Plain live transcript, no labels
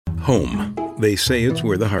Home. They say it's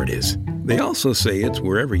where the heart is. They also say it's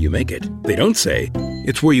wherever you make it. They don't say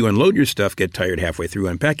it's where you unload your stuff, get tired halfway through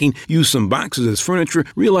unpacking, use some boxes as furniture,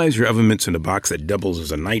 realize your oven mitt's in a box that doubles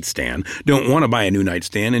as a nightstand, don't want to buy a new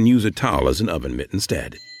nightstand, and use a towel as an oven mitt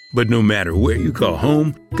instead. But no matter where you call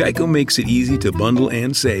home, Geico makes it easy to bundle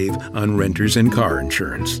and save on renters and car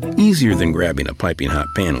insurance. Easier than grabbing a piping hot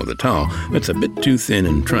pan with a towel that's a bit too thin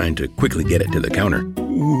and trying to quickly get it to the counter.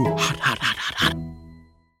 Ooh, hot, hot, hot, hot, hot.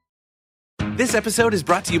 This episode is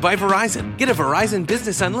brought to you by Verizon. Get a Verizon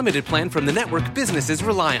Business Unlimited plan from the network businesses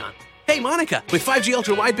rely on. Hey, Monica, with 5G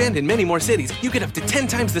Ultra Wideband in many more cities, you get up to 10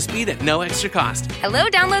 times the speed at no extra cost. Hello,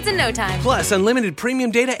 downloads in no time. Plus, unlimited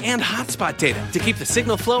premium data and hotspot data to keep the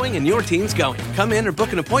signal flowing and your teams going. Come in or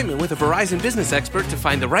book an appointment with a Verizon business expert to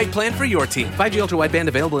find the right plan for your team. 5G Ultra Wideband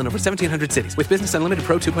available in over 1,700 cities with Business Unlimited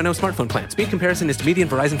Pro 2.0 smartphone plan. Speed comparison is to median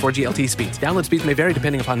Verizon 4G LTE speeds. Download speeds may vary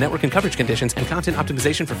depending upon network and coverage conditions and content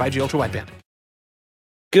optimization for 5G Ultra Wideband.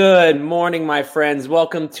 Good morning, my friends.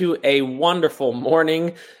 Welcome to a wonderful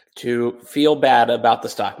morning to feel bad about the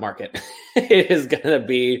stock market. It is going to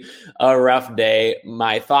be a rough day.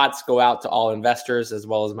 My thoughts go out to all investors as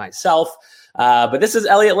well as myself. But this is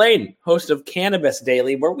Elliot Lane, host of Cannabis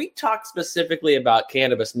Daily, where we talk specifically about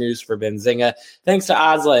cannabis news for Benzinga. Thanks to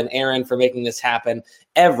Ozla and Aaron for making this happen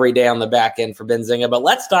every day on the back end for Benzinga. But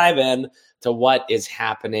let's dive in to what is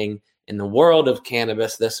happening in the world of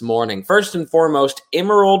cannabis this morning. First and foremost,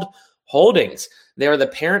 Emerald Holdings. They are the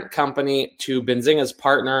parent company to Benzinga's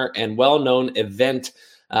partner and well-known event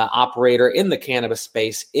operator in the cannabis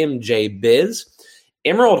space, MJ Biz.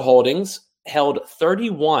 Emerald Holdings held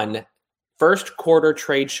 31 first quarter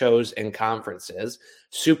trade shows and conferences.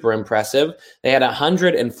 Super impressive. They had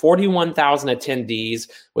 141,000 attendees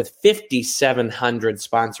with 5,700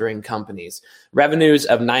 sponsoring companies. Revenues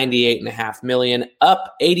of $98.5 million,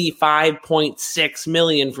 up $85.6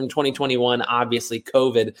 million from 2021. Obviously,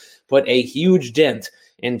 COVID put a huge dent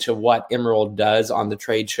into what Emerald does on the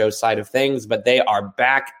trade show side of things, but they are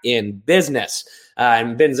back in business.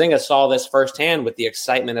 And Benzinga saw this firsthand with the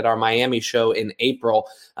excitement at our Miami show in April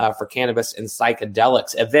for cannabis and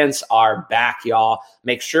psychedelics. Events are back, y'all.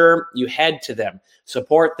 Make sure you head to them,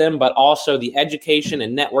 support them, but also the education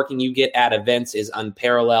and networking you get at events is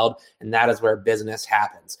unparalleled, and that is where business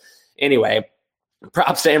happens. Anyway,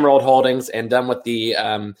 props to Emerald Holdings, and done with the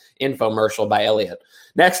infomercial by Elliot.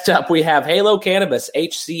 Next up, we have Halo Cannabis.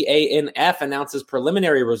 HCANF announces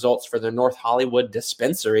preliminary results for their North Hollywood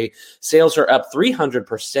dispensary. Sales are up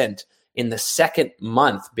 300% in the second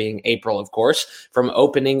month, being April, of course, from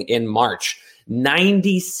opening in March.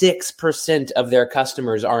 96% of their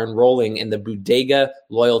customers are enrolling in the Bodega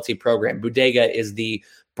loyalty program. Bodega is the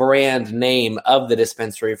brand name of the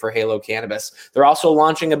dispensary for Halo Cannabis. They're also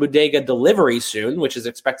launching a Bodega delivery soon, which is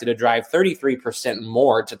expected to drive 33%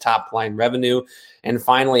 more to top line revenue. And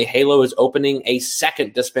finally, Halo is opening a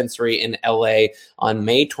second dispensary in LA on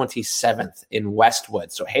May 27th in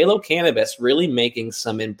Westwood. So Halo Cannabis really making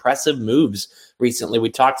some impressive moves recently. We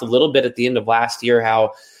talked a little bit at the end of last year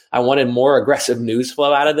how I wanted more aggressive news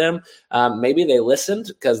flow out of them. Maybe they listened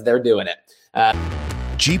because they're doing it.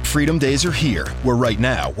 Jeep Freedom Days are here, where right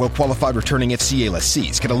now, well-qualified returning FCA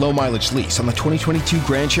lessees get a low-mileage lease on the 2022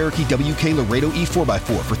 Grand Cherokee WK Laredo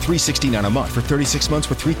E4x4 for $369 a month for 36 months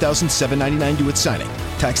with $3,799 due at signing.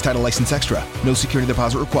 Tax, title, license extra. No security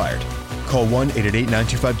deposit required. Call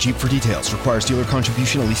 1-888-925-JEEP for details. Requires dealer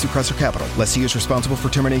contribution at least through Chrysler Capital. Lessee is responsible for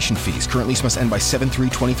termination fees. Current lease must end by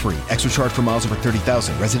 7/3/23. Extra charge for miles over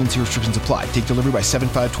 30,000. Residency restrictions apply. Take delivery by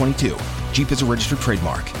 7/5/22. Jeep is a registered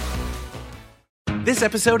trademark. This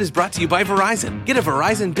episode is brought to you by Verizon. Get a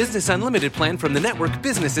Verizon Business Unlimited plan from the network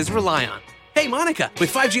businesses rely on. Hey, Monica,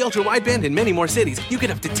 with 5G Ultra Wideband in many more cities, you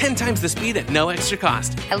get up to 10 times the speed at no extra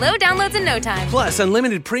cost. Hello, downloads in no time. Plus,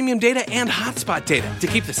 unlimited premium data and hotspot data to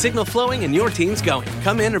keep the signal flowing and your teams going.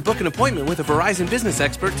 Come in or book an appointment with a Verizon business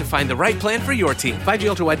expert to find the right plan for your team. 5G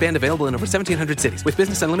Ultra Wideband available in over 1,700 cities with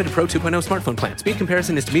Business Unlimited Pro 2.0 smartphone plan. Speed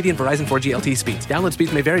comparison is to median Verizon 4G LTE speeds. Download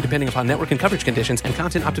speeds may vary depending upon network and coverage conditions and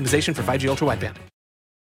content optimization for 5G Ultra Wideband.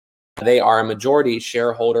 They are a majority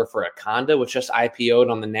shareholder for Aconda, which just IPO'd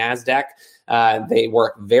on the NASDAQ. They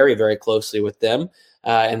work very, very closely with them.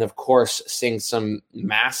 And of course, seeing some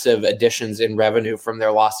massive additions in revenue from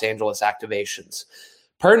their Los Angeles activations.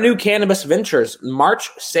 Per New Cannabis Ventures, March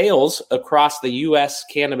sales across the U.S.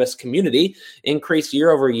 cannabis community increased year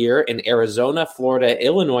over year in Arizona, Florida,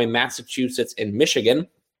 Illinois, Massachusetts, and Michigan.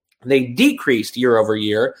 They decreased year over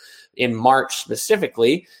year in March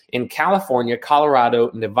specifically in California, Colorado,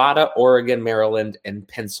 Nevada, Oregon, Maryland, and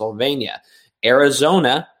Pennsylvania.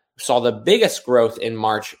 Arizona saw the biggest growth in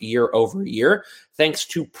March year over year, thanks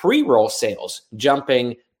to pre-roll sales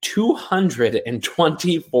jumping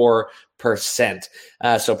 224%.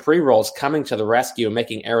 So pre-rolls coming to the rescue,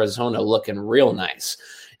 making Arizona looking real nice.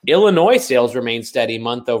 Illinois sales remain steady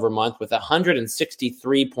month over month with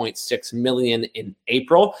 163.6 million in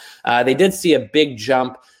April. They did see a big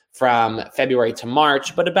jump from February to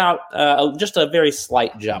March, but about just a very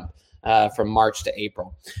slight jump from March to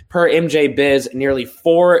April. Per MJ Biz, nearly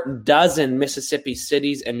 4 dozen Mississippi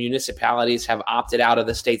cities and municipalities have opted out of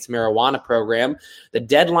the state's marijuana program. The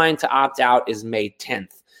deadline to opt out is May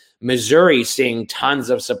 10th. Missouri seeing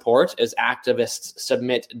tons of support as activists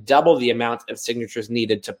submit double the amount of signatures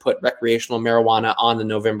needed to put recreational marijuana on the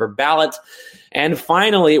November ballot. And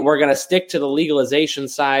finally, we're going to stick to the legalization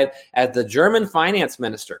side as the German finance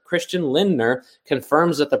minister, Christian Lindner,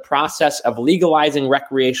 confirms that the process of legalizing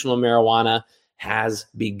recreational marijuana has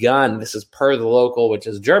begun. This is per The Local, which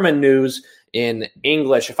is German news in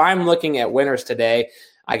English. If I'm looking at winners today,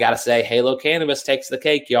 I got to say Halo Cannabis takes the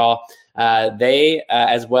cake, y'all. They,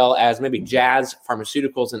 as well as maybe Jazz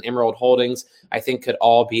Pharmaceuticals and Emerald Holdings, I think could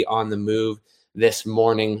all be on the move this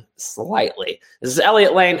morning slightly. This is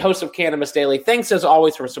Elliot Lane, host of Cannabis Daily. Thanks as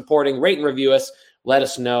always for supporting. Rate and review us. Let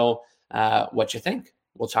us know what you think.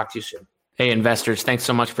 We'll talk to you soon. Hey, investors, thanks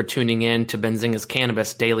so much for tuning in to Benzinga's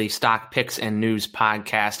Cannabis Daily Stock Picks and News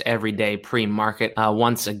Podcast every day pre-market.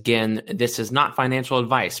 Once again, this is not financial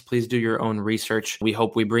advice. Please do your own research. We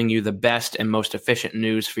hope we bring you the best and most efficient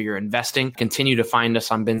news for your investing. Continue to find us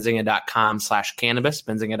on benzinga.com/cannabis,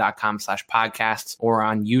 benzinga.com/podcasts, or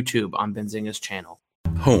on YouTube on Benzinga's channel.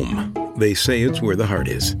 Home. They say it's where the heart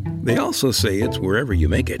is. They also say it's wherever you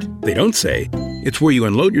make it. They don't say it's where you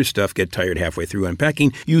unload your stuff, get tired halfway through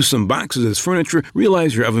unpacking, use some boxes as furniture,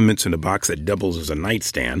 realize your oven mitt's in a box that doubles as a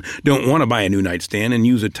nightstand, don't want to buy a new nightstand, and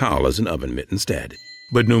use a towel as an oven mitt instead.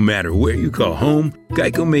 But no matter where you call home,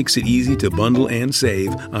 Geico makes it easy to bundle and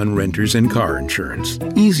save on renters and car insurance.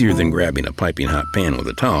 Easier than grabbing a piping hot pan with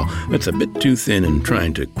a towel that's a bit too thin and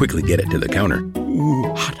trying to quickly get it to the counter. Ooh,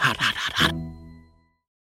 hot, hot, hot, hot, hot.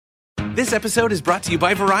 This episode is brought to you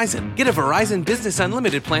by Verizon. Get a Verizon Business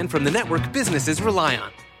Unlimited plan from the network businesses rely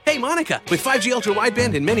on. Hey, Monica, with 5G Ultra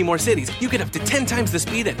Wideband in many more cities, you get up to 10 times the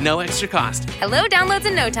speed at no extra cost. Hello, downloads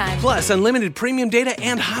in no time. Plus, unlimited premium data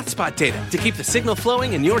and hotspot data to keep the signal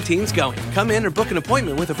flowing and your teams going. Come in or book an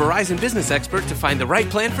appointment with a Verizon business expert to find the right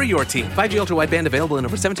plan for your team. 5G Ultra Wideband available in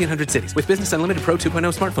over 1,700 cities with Business Unlimited Pro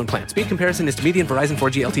 2.0 smartphone plan. Speed comparison is to median Verizon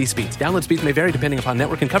 4G LTE speeds. Download speeds may vary depending upon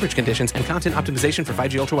network and coverage conditions and content optimization for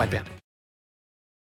 5G Ultra Wideband.